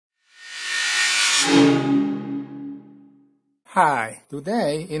Hi,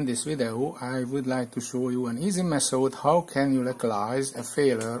 today in this video I would like to show you an easy method how can you localize a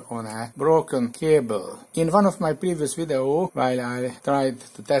failure on a broken cable. In one of my previous videos, while I tried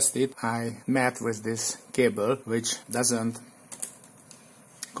to test it, I met with this cable which doesn't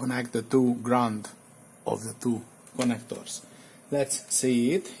connect the two ground of the two connectors. Let's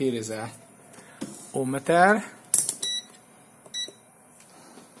see it. Here is a ohmmeter.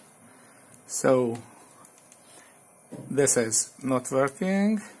 So this is not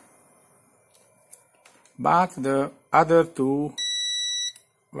working, but the other two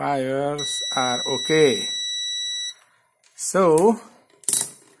wires are okay. So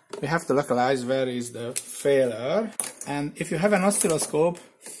we have to localize where is the failure, and if you have an oscilloscope,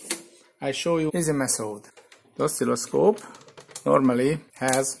 I show you easy method. The oscilloscope normally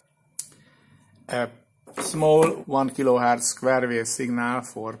has a small 1 kHz square wave signal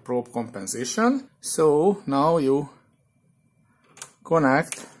for probe compensation. So now you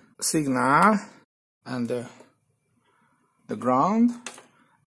connect signal and the ground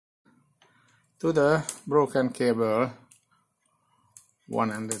to the broken cable.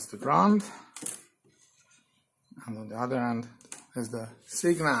 One end is the ground and on the other end is the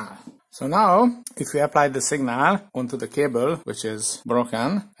signal. So now if we apply the signal onto the cable which is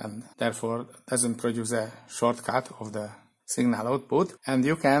broken and therefore doesn't produce a shortcut of the signal output, and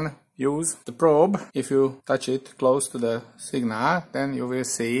you can use the probe. If you touch it close to the signal, then you will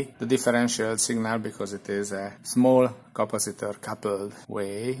see the differential signal because it is a small capacitor coupled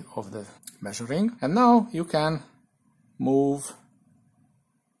way of the measuring. And now you can move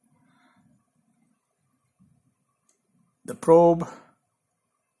the probe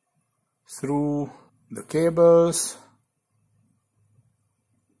through the cables,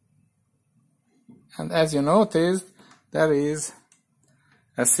 and as you noticed, there is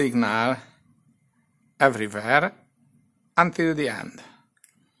a signal everywhere until the end.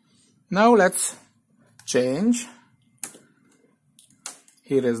 Now let's change.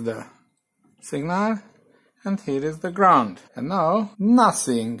 Here is the signal and here is the ground, and now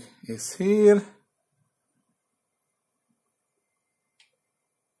nothing is here.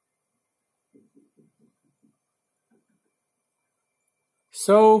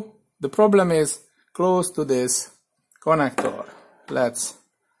 So the problem is close to this connector. Let's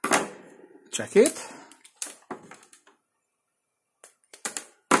check it.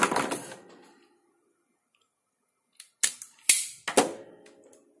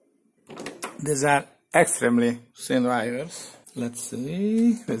 These are extremely thin wires. Let's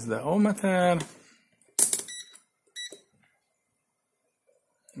see with the ohmmeter.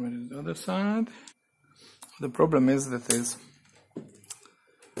 Where is the other side? The problem is that is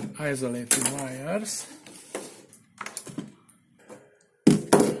isolated wires.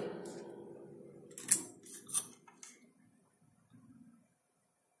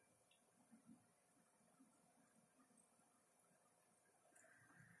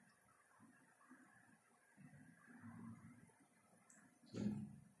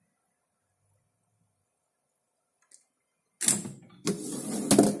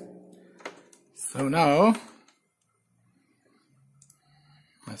 So now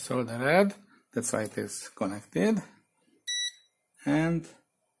I solder red, that's why it is connected, and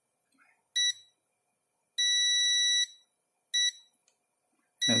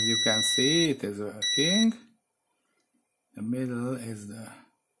as you can see it is working. The middle is the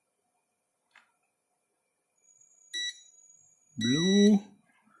blue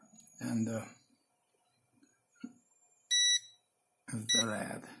and the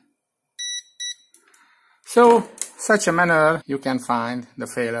red. So, such a manner you can find the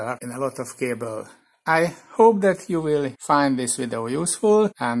failure in a lot of cable. I hope that you will find this video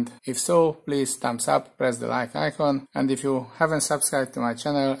useful, and if so, please thumbs up, press the like icon, and if you haven't subscribed to my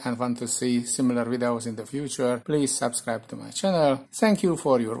channel and want to see similar videos in the future, please subscribe to my channel. Thank you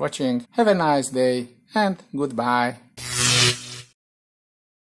for your watching, have a nice day, and goodbye.